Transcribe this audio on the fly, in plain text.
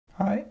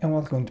Hi and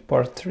welcome to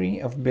part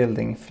 3 of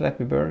building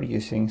Flappy Bird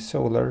using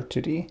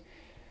Solar2D.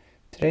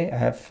 Today I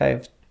have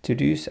 5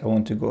 to-dos I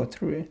want to go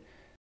through.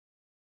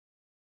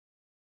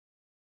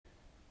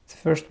 The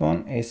first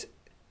one is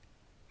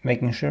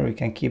making sure we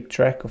can keep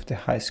track of the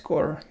high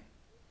score.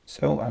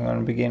 So I'm going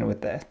to begin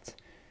with that.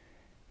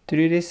 To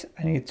do this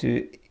I need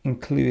to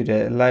include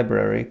a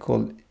library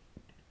called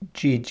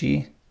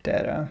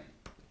ggdata.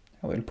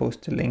 I will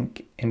post a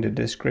link in the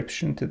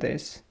description to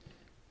this.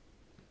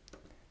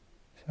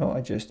 So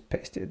I just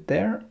paste it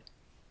there,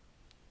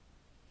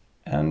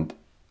 and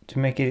to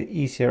make it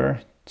easier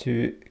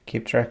to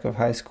keep track of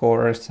high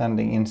scores,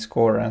 sending in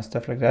score and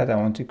stuff like that, I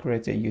want to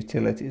create a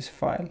utilities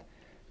file.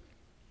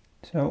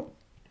 So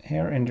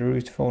here in the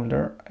root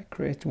folder I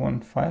create one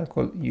file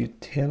called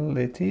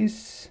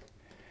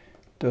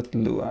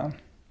utilities.lua.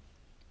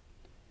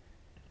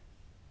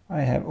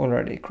 I have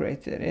already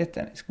created it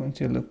and it's going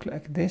to look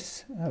like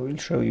this. I will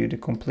show you the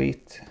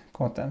complete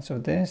contents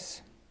of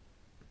this.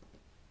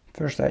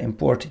 First I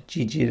import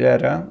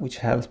ggdata, which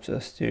helps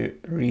us to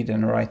read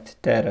and write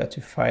data to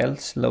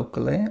files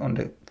locally on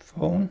the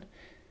phone.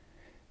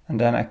 And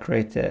then I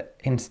create an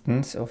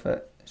instance of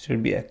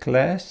should be a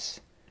class.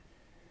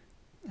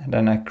 And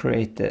then I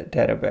create the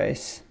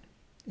database,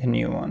 a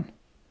new one.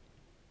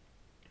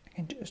 I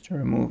can just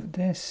remove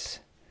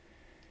this.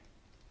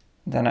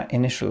 Then I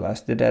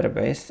initialize the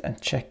database and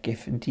check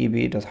if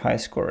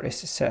db.highscore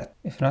is set.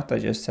 If not, I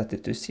just set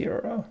it to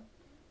 0.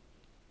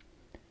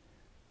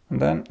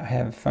 And then I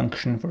have a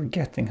function for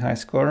getting high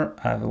score.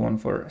 I have one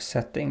for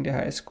setting the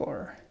high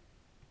score.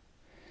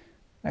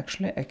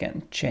 Actually, I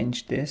can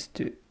change this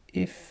to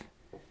if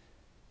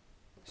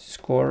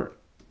score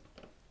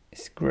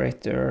is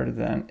greater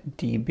than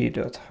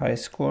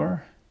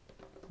db.highscore,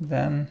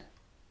 then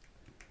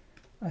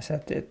I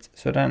set it.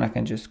 So then I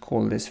can just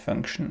call this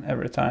function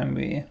every time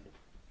we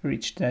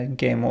reach the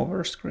game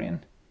over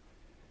screen.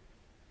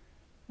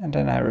 And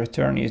then I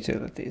return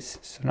utilities.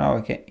 So now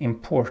I can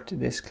import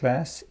this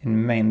class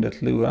in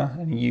main.lua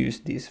and use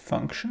these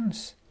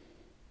functions.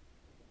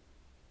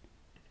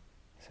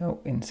 So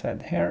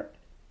inside here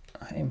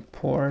I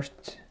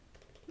import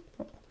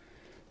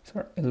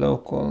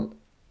local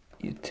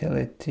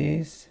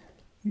utilities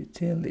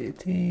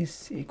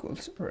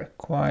equals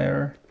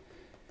require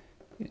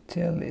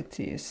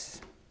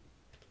utilities,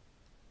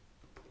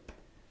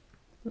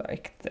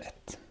 like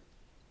that.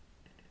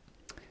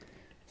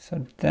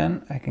 So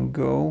then I can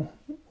go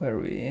where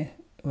we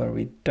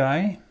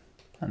die,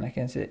 and I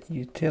can say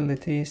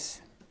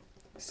utilities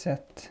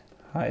set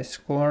high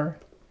score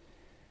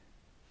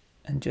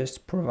and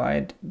just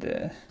provide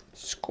the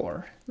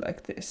score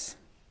like this.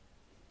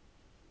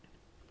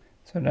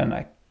 So then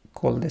I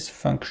call this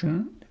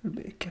function, it will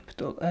be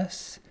capital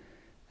S,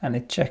 and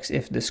it checks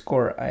if the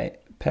score I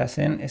pass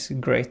in is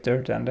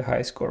greater than the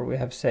high score we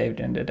have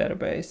saved in the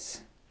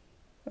database.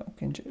 So I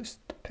can just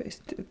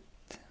paste it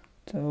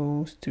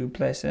those two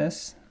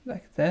places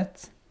like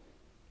that,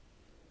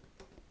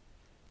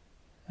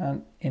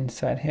 and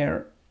inside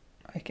here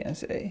I can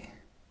say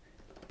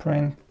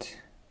print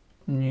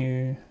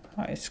new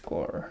high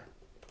score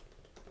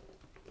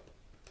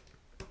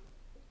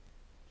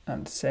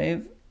and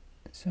save.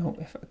 So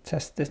if I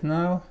test this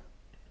now,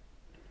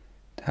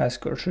 the high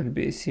score should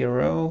be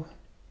 0,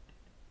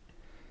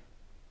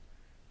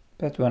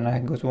 but when I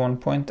got 1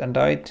 point and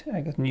died,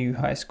 I got new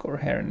high score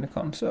here in the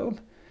console.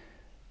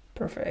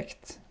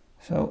 Perfect.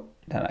 So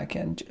then I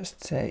can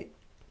just say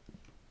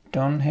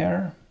done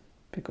here,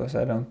 because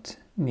I don't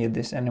need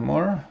this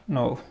anymore.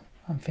 No,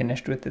 I'm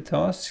finished with the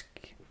task,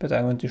 but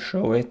I'm going to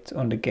show it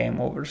on the game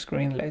over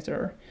screen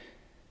later.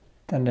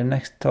 Then the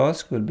next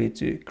task will be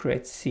to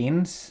create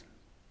scenes.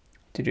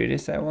 To do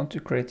this I want to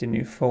create a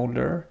new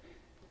folder,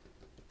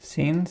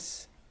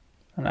 scenes,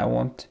 and I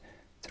want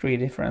 3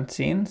 different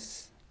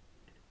scenes.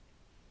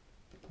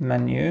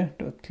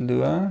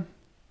 Menu.lua,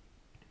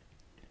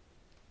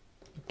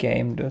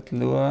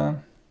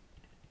 game.lua,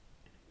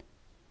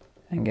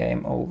 and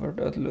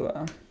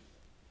gameover.lua.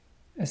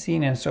 A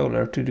scene in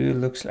Solar2D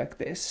looks like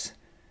this.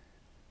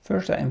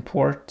 First I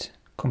import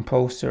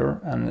composer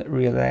and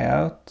real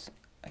layout.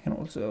 I can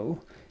also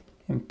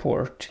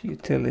import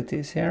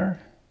utilities here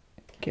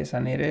in case I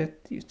need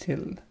it.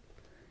 Utilities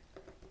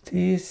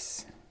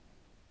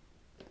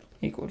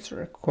equals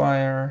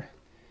require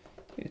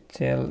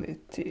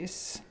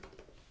utilities.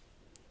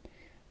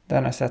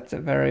 Then I set the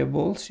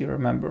variables you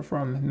remember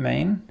from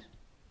main.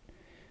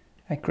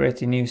 I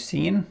create a new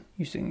scene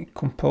using a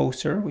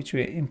composer, which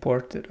we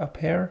imported up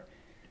here,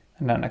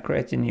 and then I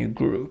create a new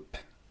group.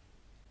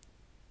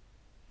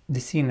 The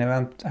scene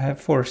event, I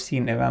have 4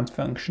 scene event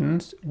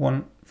functions.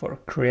 One for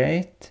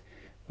create,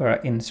 where I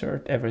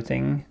insert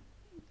everything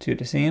to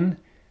the scene.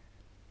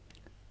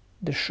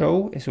 The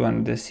show is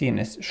when the scene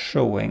is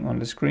showing on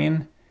the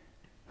screen.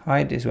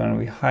 Hide is when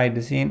we hide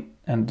the scene,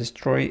 and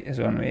destroy is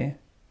when we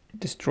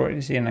destroy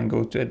the scene and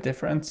go to a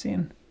different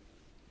scene.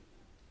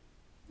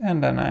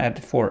 And then I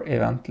add 4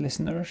 event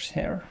listeners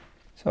here.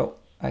 So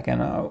I can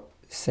now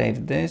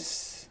save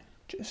this,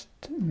 just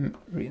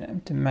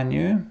rename to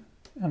menu,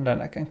 and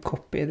then I can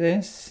copy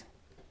this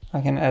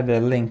I can add a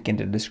link in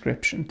the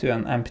description to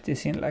an empty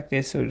scene like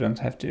this, so you don't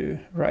have to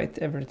write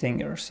everything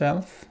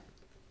yourself.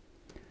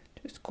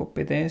 Just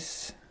copy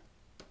this,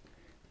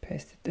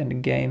 paste it in the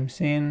game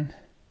scene,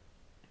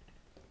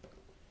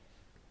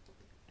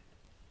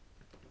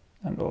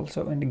 and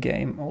also in the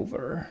game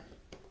over.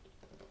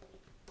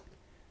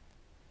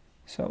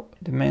 So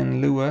the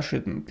main Lua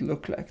shouldn't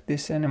look like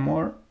this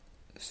anymore,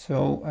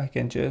 so I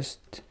can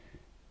just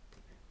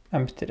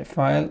empty the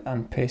file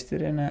and paste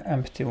it in an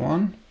empty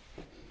one.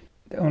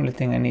 The only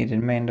thing I need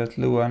in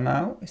main.lua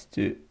now is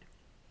to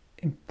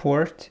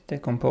import the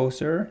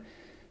composer.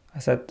 I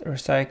set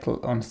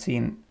recycle on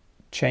scene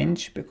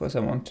change because I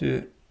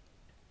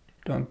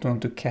don't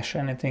want to cache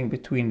anything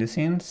between the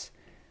scenes.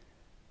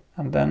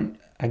 And then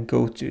I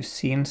go to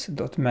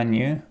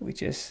scenes.menu,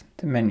 which is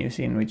the menu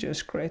scene we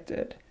just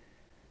created.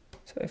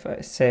 So if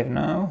I save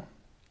now,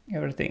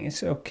 everything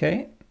is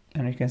okay.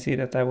 And you can see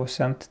that I was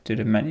sent to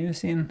the menu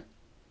scene.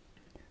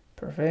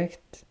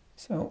 Perfect.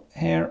 So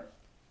here,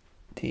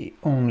 the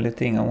only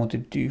thing I want to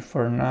do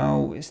for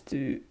now is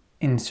to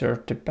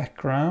insert the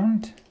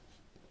background.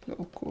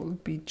 Local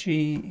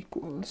bg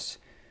equals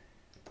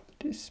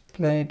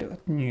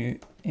display.new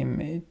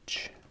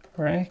image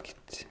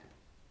rect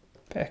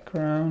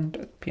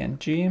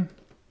background.png,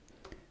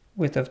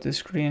 width of the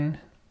screen,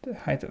 the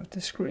height of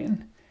the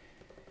screen.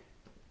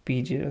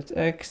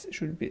 bg.x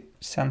should be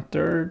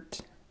centered,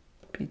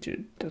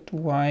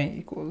 bg.y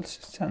equals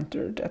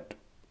centered that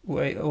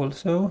way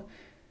also,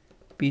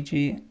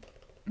 grp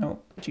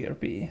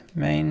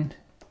main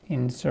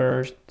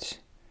insert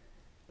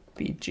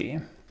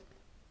bg.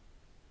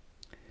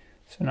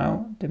 So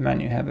now the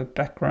menu have a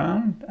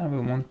background and we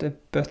want a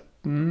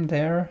button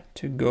there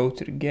to go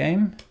to the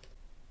game.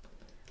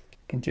 You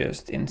can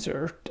just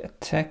insert a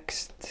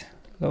text,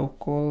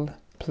 local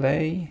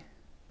play,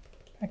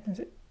 I can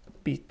say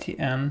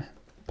btn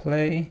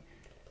play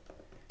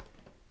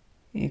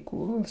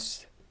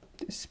equals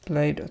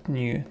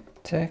display.new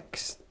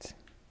text,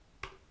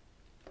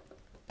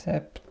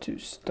 tap to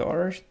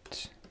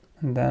start,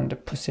 and then the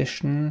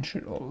position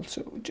should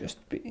also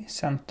just be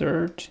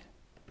centered.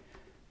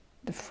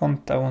 The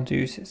font I want to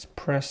use is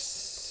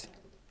press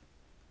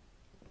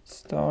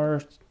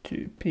start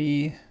to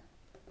p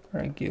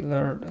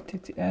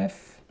regular.ttf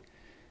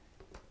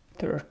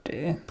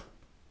 30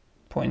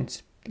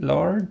 points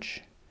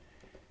large,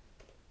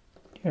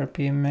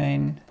 grp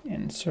main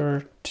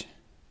insert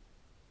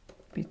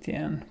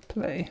btn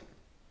play.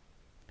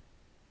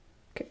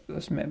 Okay, it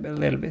was maybe a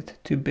little bit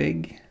too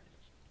big,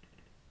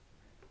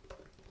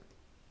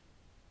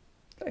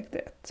 like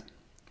that.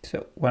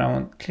 So when I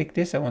want to click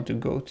this, I want to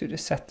go to the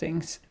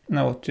settings,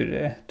 no,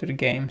 to the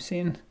game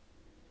scene.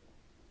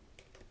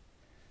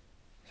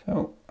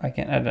 So I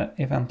can add an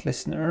event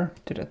listener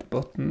to that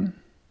button.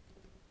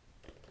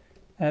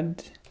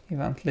 Add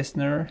event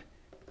listener,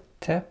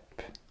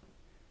 tap.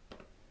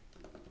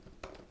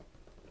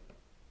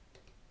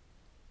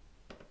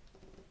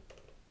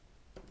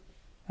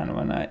 And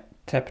when I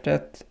tap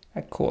that,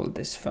 I call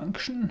this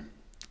function.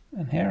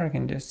 And here I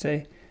can just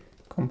say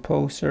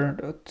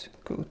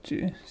composer.go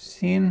to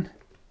scene,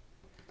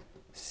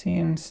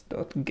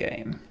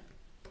 scenes.game.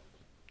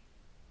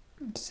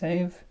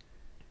 Save.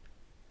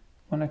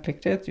 When I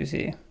click that, you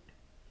see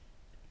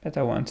that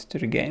I went to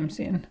the game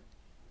scene.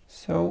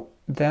 So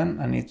then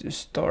I need to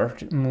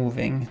start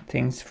moving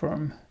things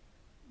from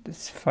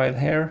this file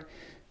here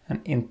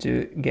and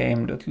into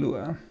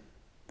game.lua.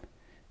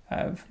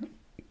 I've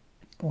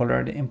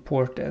already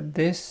imported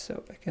this,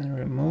 so I can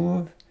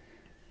remove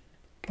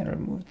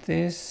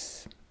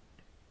this.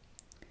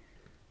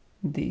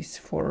 These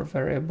 4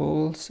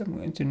 variables I'm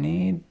going to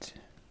need.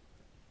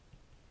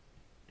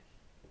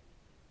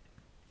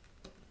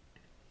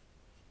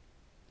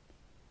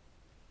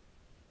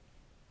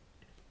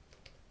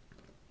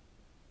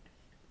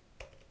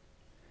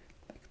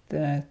 Like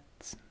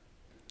that.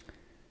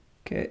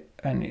 Okay,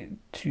 I need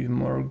 2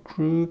 more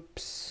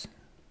groups.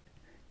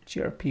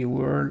 grp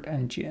world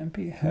and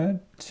gmp HUD.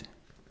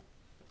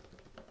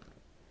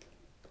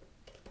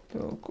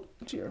 Local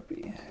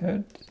grp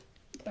HUD,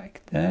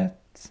 like that.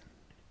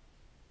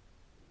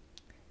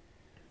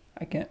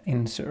 I can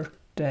insert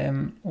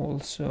them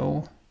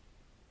also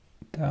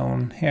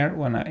down here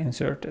when I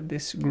inserted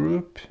this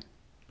group.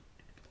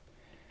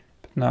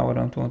 But now I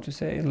don't want to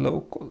say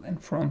local in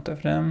front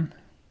of them.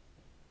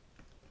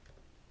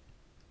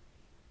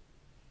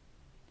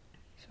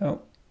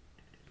 So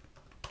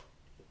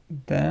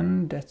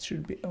then that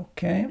should be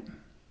okay.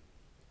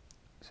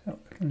 So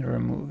I can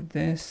remove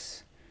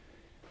this.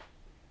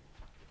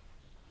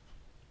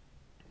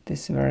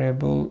 This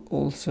variable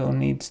also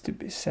needs to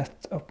be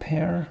set up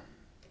here.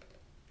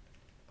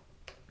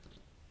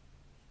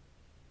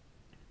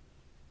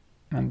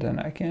 And then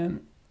I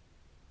can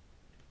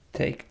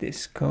take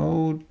this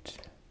code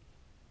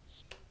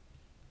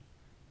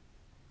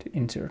to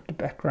insert the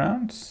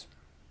backgrounds.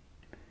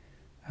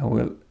 I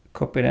will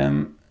copy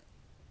them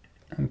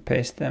and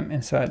paste them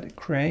inside the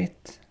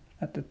crate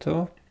at the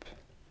top,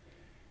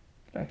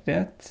 like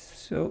that,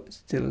 so it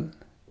still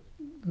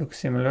looks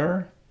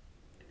similar.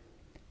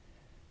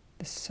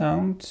 the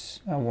sounds.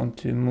 I want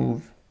to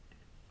move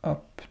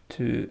up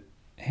to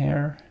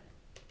here,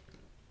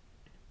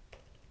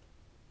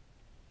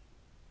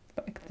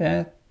 like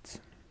that.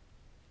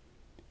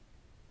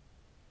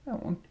 I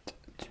want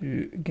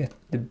to get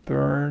the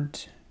bird.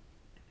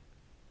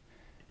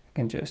 I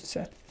can just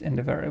set it in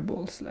the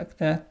variables like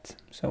that,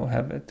 so I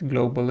have it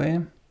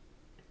globally.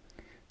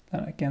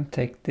 Then I can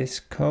take this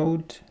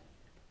code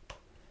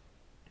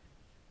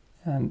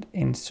and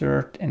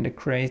insert in the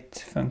create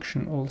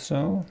function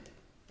also,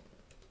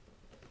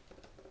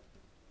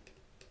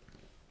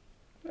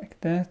 like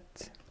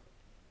that.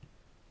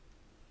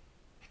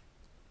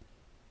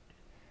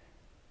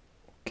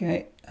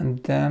 Okay,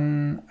 and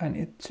then I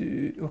need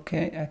to,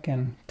 okay, I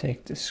can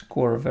take the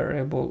score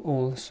variable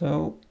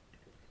also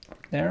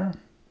there,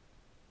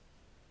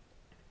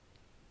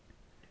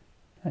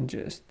 and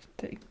just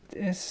take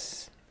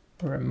this,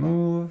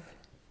 remove,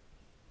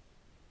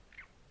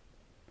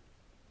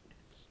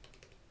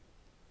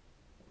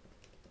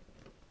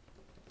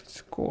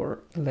 score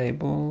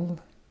label,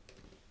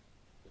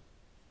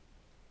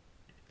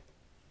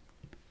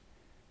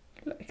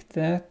 like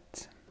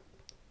that.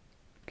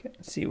 Okay,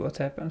 see what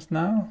happens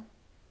now.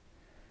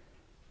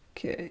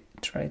 Okay,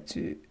 try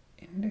to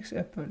index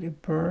equally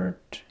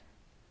bird.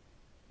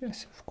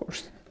 Yes, of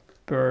course,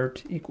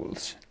 bird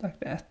equals like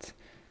that.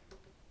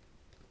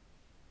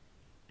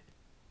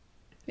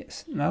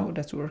 Yes, now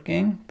that's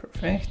working,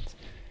 perfect.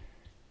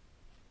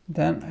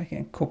 Then I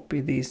can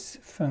copy these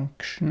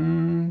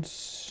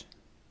functions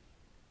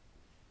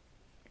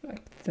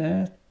like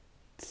that,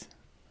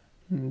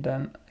 and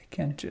then I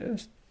can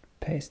just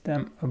paste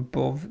them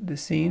above the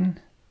scene.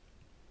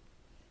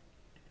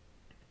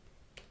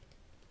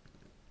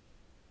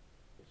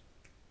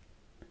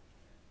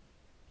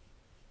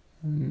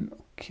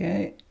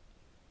 Okay,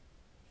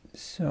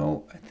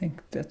 so I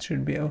think that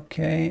should be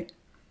okay,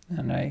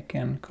 and I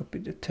can copy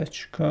the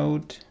touch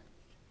code,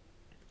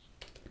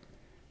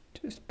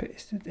 just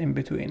paste it in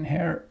between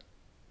here.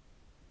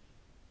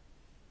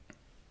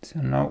 So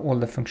now all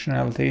the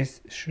functionalities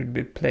should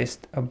be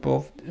placed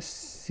above the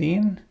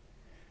scene.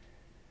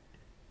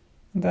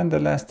 And then the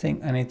last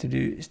thing I need to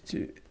do is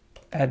to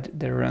add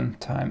the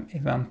runtime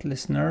event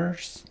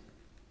listeners,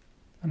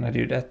 and I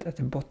do that at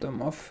the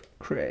bottom of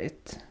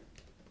create.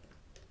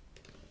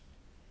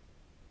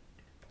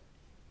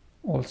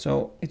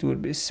 Also, it would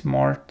be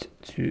smart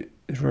to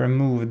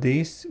remove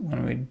these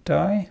when we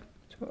die.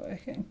 So I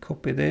can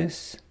copy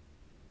this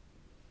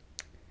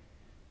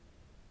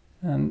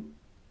and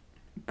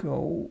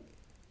go,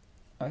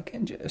 I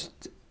can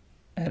just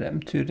add them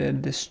to the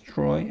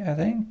destroy, I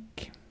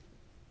think.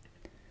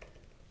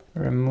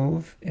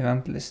 Remove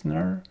event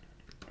listener,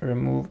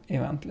 remove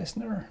event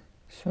listener.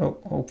 So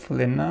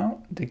hopefully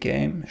now the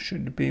game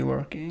should be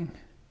working.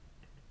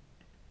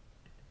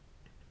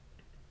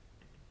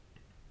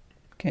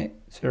 Okay,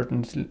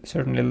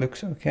 certainly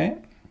looks okay.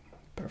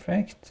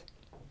 Perfect.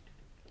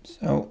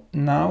 So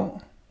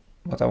now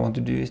what I want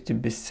to do is to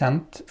be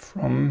sent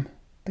from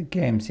the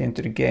game scene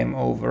to the game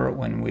over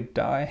when we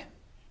die.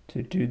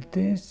 To do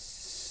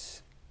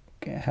this,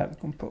 okay, I have a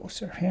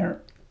composer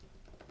here.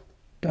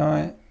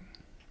 Die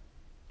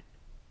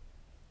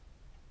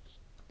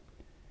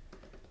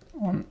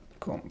on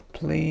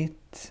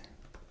complete.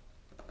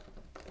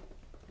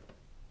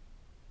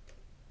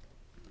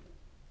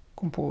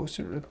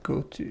 Composer,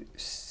 go to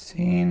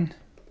scene,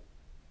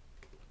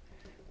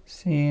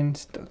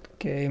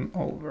 scenes.game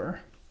over,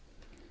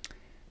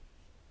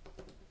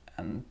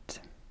 and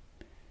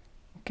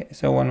okay,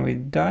 so when we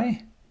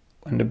die,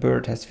 when the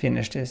bird has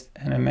finished its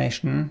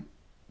animation,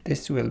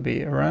 this will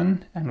be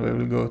run and we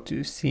will go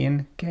to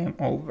scene game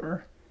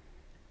over.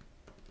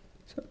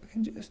 So we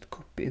can just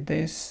copy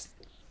this,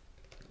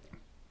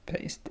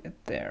 paste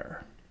it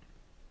there,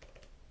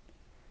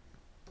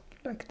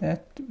 like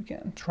that. We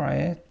can try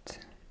it.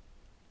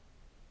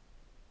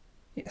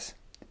 Yes,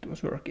 it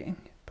was working.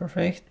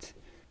 Perfect.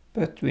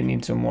 But we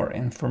need some more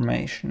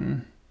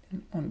information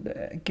on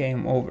the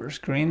game over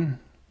screen.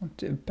 On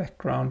the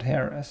background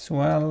here as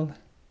well.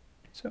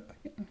 So I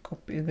can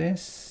copy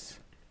this.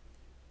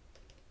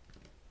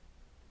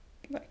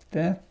 Like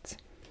that.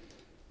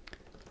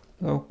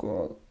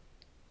 Local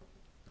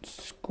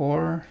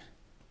score.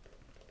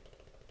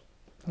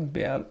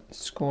 LBL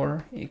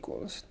score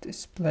equals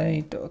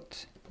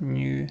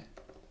display.new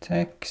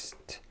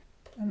text.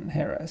 And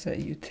here I say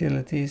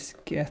utilities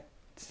get,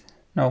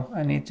 no,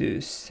 I need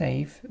to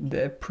save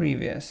the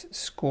previous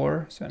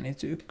score, so I need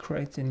to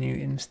create a new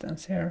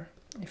instance here.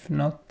 If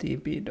not,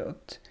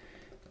 db.previous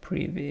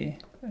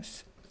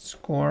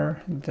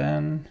score,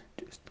 then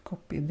just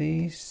copy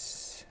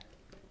these.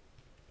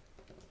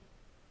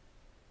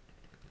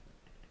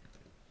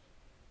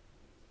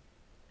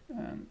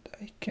 And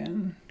I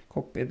can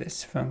copy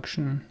this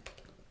function,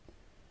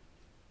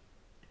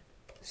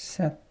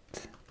 set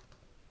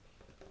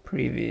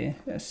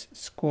previous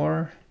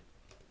score,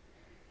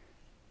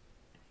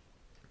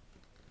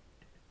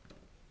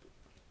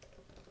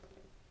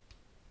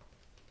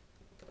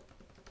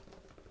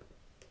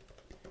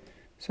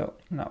 so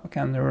now I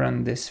can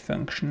run this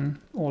function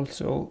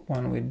also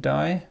when we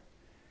die.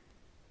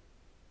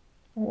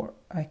 or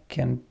I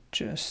can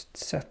just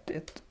set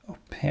it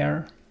up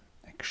here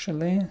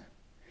actually,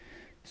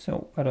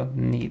 so I don't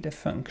need a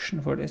function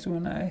for this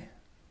when I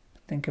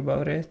think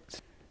about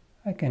it.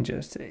 I can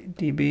just say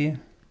db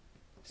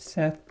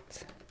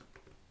set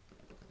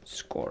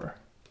score,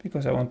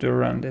 because I want to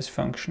run this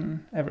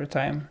function every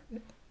time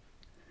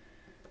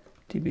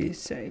db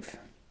save,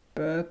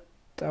 but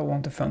I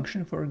want a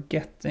function for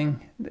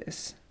getting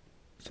this,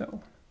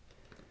 so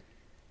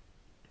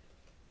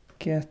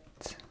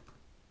get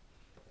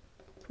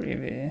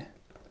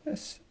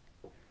previous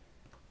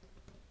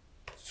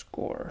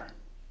score,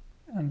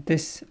 and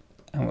this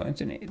I'm going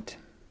to need.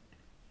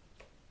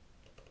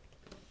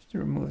 To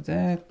remove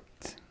that,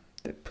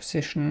 the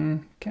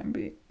position can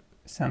be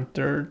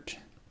centered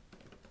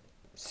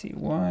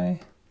cy,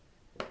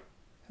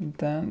 and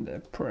then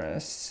the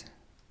press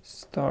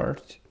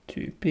start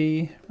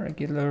 2p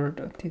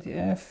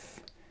regular.ttf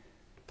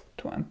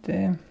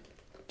 20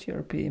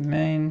 grp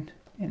main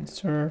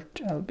insert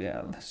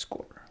lbl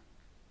score.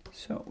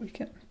 So we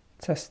can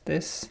test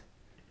this.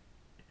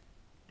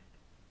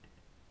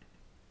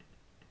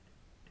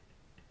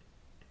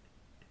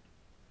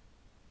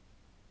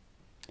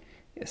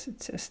 Yes,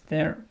 it says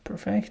there,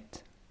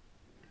 perfect.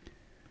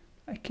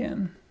 I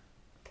can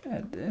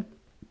add the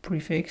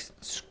prefix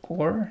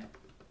score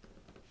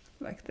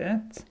like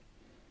that.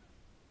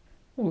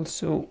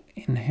 Also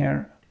in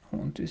here I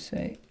want to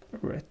say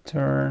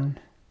return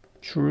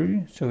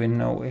true, so we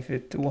know if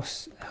it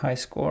was a high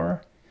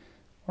score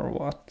or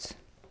what.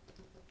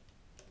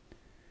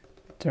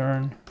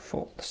 Return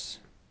false.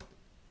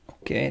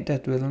 Okay,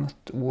 that will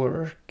not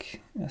work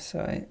as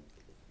I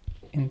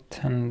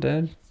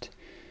intended.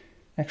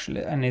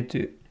 Actually, I need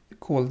to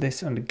call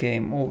this on the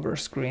game over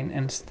screen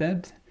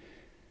instead.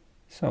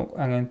 So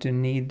I'm going to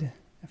need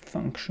a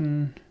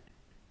function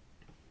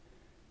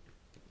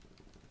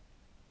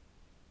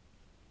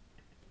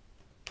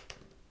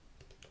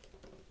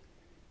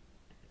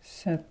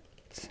set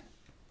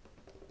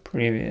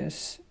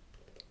previous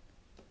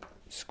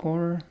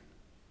score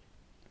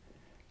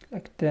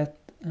like that,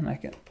 and I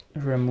can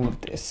remove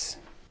this,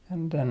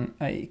 and then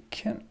I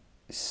can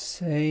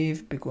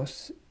save,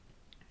 because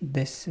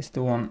this is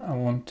the one I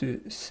want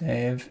to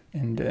save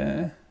in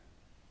the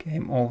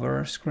game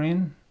over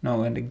screen,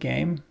 no, in the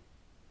game,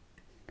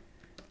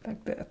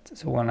 like that.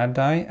 So when I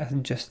die, I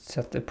just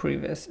set the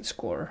previous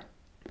score.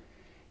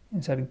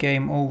 Inside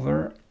game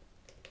over,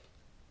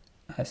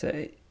 I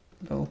say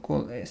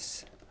local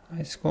is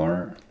high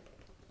score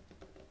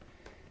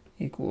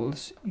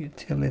equals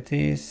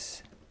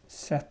utilities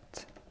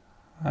set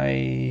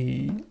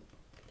high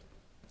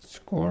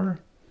score,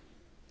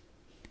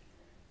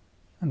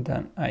 and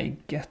then I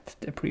get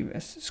the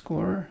previous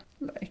score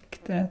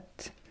like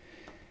that.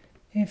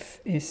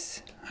 If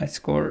is high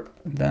score,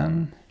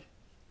 then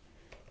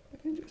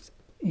just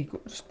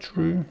equals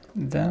true,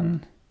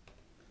 then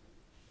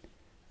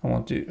I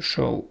want to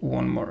show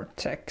one more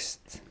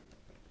text.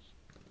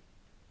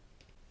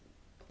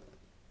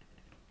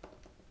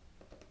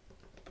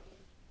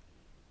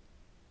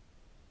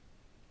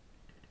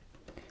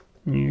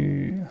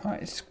 New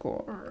high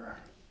score.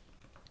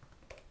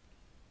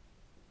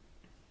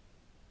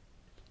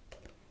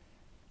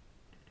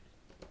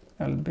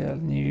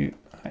 LBL new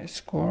high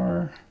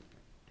score.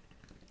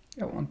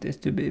 I want this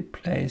to be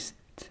placed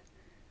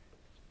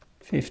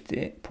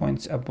 50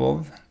 points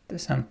above the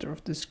center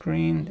of the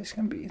screen. This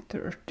can be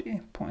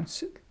 30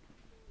 points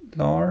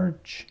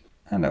large.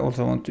 And I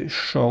also want to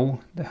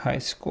show the high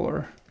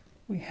score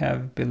we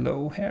have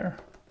below here.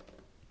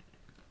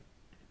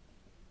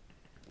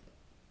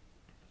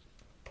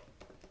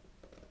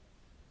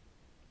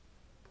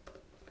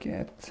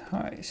 Get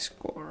high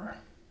score.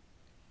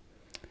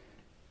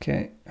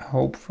 Okay,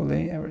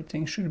 hopefully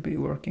everything should be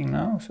working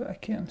now, so I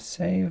can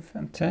save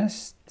and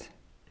test.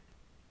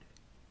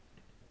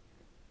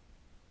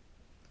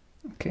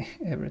 Okay,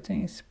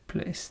 everything is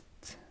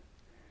placed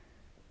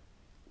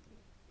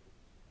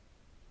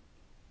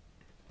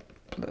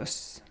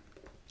plus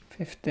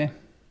 50.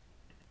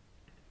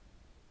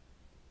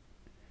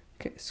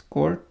 Okay,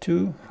 score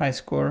 2, high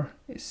score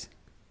is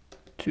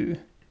 2.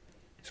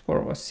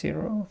 Score was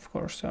 0, of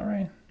course,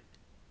 sorry.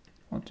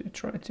 Want to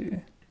try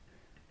to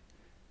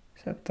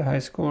set the high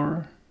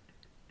score.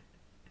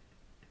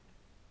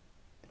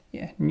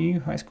 Yeah, new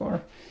high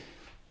score.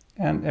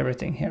 And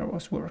everything here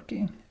was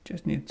working.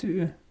 Just need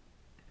to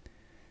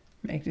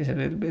make this a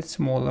little bit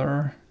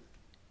smaller.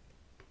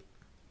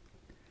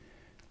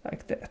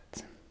 Like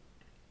that.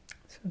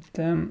 So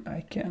then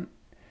I can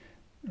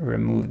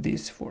remove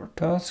these 4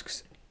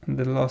 tasks. And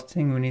the last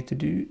thing we need to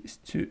do is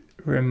to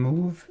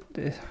remove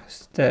the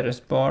status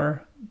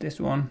bar, this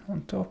one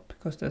on top,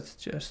 because that's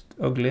just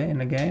ugly in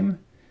the game.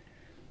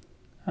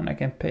 And I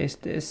can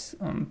paste this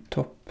on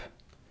top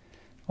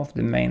of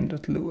the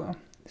main.lua.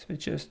 So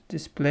just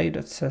display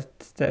that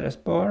set status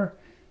bar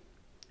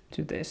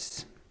to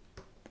this.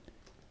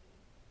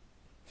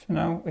 So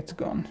now it's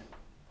gone.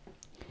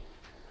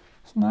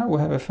 So now we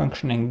have a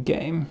functioning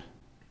game.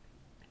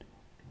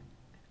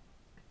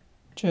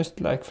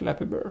 Just like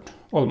Flappy Bird,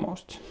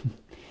 almost.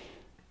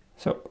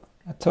 So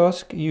A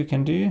task you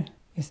can do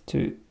is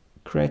to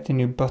create a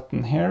new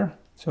button here,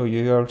 so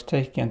you are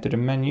taken to the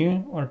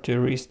menu or to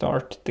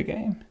restart the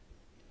game.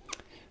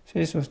 So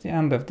this was the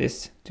end of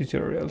this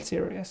tutorial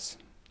series.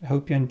 I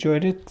hope you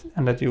enjoyed it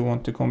and that you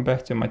want to come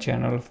back to my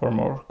channel for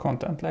more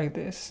content like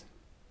this.